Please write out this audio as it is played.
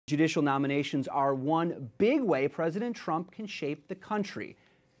Judicial nominations are one big way President Trump can shape the country.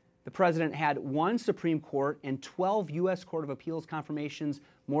 The president had 1 Supreme Court and 12 U.S. Court of Appeals confirmations,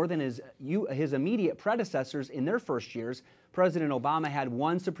 more than his immediate predecessors in their first years. President Obama had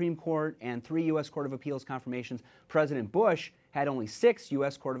 1 Supreme Court and 3 U.S. Court of Appeals confirmations. President Bush had only 6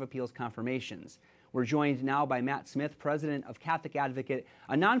 U.S. Court of Appeals confirmations. We're joined now by Matt Smith, president of Catholic Advocate,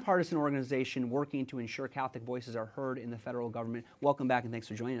 a nonpartisan organization working to ensure Catholic voices are heard in the federal government. Welcome back and thanks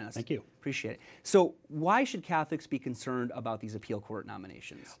for joining us. Thank you. Appreciate it. So why should Catholics be concerned about these appeal court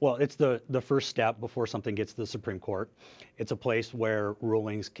nominations? Well, it's the first step before something gets to the Supreme Court. It's a place where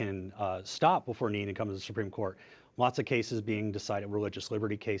rulings can stop before needing to come to the Supreme Court. Lots of cases being decided, religious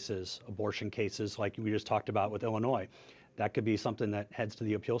liberty cases, abortion cases, like we just talked about with Illinois. That could be something that heads to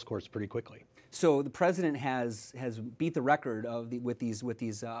the appeals courts pretty quickly. So the president has beat the record with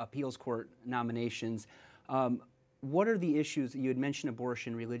these appeals court nominations. What are the issues? You had mentioned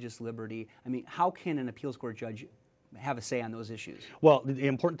abortion, religious liberty. I mean, how can an appeals court judge have a say on those issues? Well, the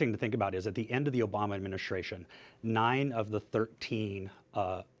important thing to think about is at the end of the Obama administration, 9 of the 13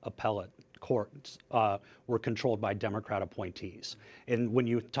 appellate courts were controlled by Democrat appointees. And when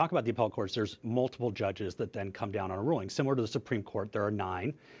you talk about the appellate courts, there's multiple judges that then come down on a ruling. Similar to the Supreme Court, there are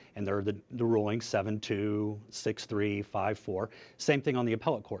 9, and there are the rulings 7-2, 6-3, 5-4. Same thing on the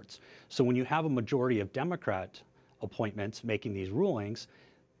appellate courts. So when you have a majority of Democrat appointments making these rulings,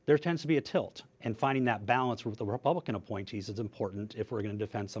 there tends to be a tilt, and finding that balance with the Republican appointees is important if we're going to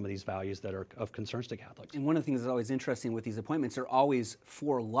defend some of these values that are of concerns to Catholics. And one of the things that's always interesting with these appointments, they're always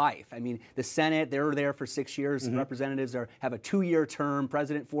for life. I mean, the Senate, they're there for 6 years. Mm-hmm. Representatives have a 2-year term,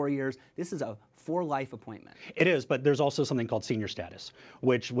 president 4 years. This is a for-life appointment. It is, but there's also something called senior status,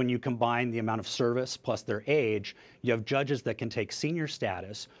 which when you combine the amount of service plus their age, you have judges that can take senior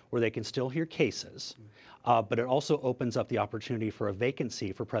status where they can still hear cases. But it also opens up the opportunity for a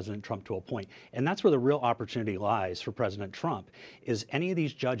vacancy for President Trump to appoint. And that's where the real opportunity lies for President Trump, is any of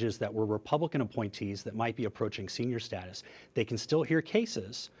these judges that were Republican appointees that might be approaching senior status, they can still hear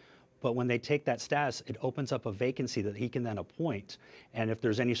cases, but when they take that status, it opens up a vacancy that he can then appoint. And if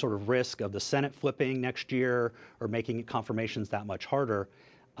there's any sort of risk of the Senate flipping next year or making confirmations that much harder,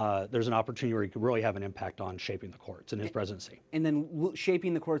 there's an opportunity where he could really have an impact on shaping the courts in his presidency. And then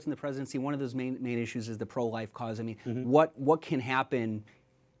shaping the courts in the presidency, one of those main issues is the pro-life cause. I mean, what can happen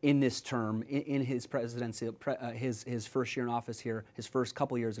in this term, in his presidency, his first year in office here, his first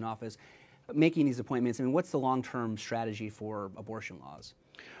couple years in office, making these appointments? I mean, what's the long-term strategy for abortion laws?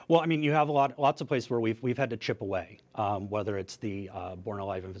 Well, I mean, you have lots of places where we've had to chip away, whether it's the Born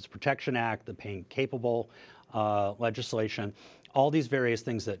Alive Infants Protection Act, the Pain Capable legislation, all these various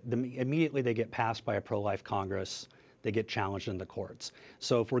things that immediately they get passed by a pro-life Congress, they get challenged in the courts.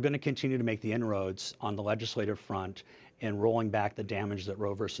 So if we're going to continue to make the inroads on the legislative front and rolling back the damage that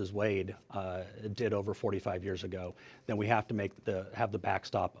Roe versus Wade did over 45 years ago, then we have to have the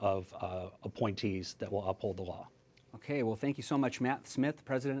backstop of appointees that will uphold the law. Okay, well, thank you so much, Matt Smith,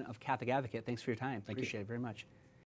 president of Catholic Advocate. Thanks for your time. Appreciate it very much.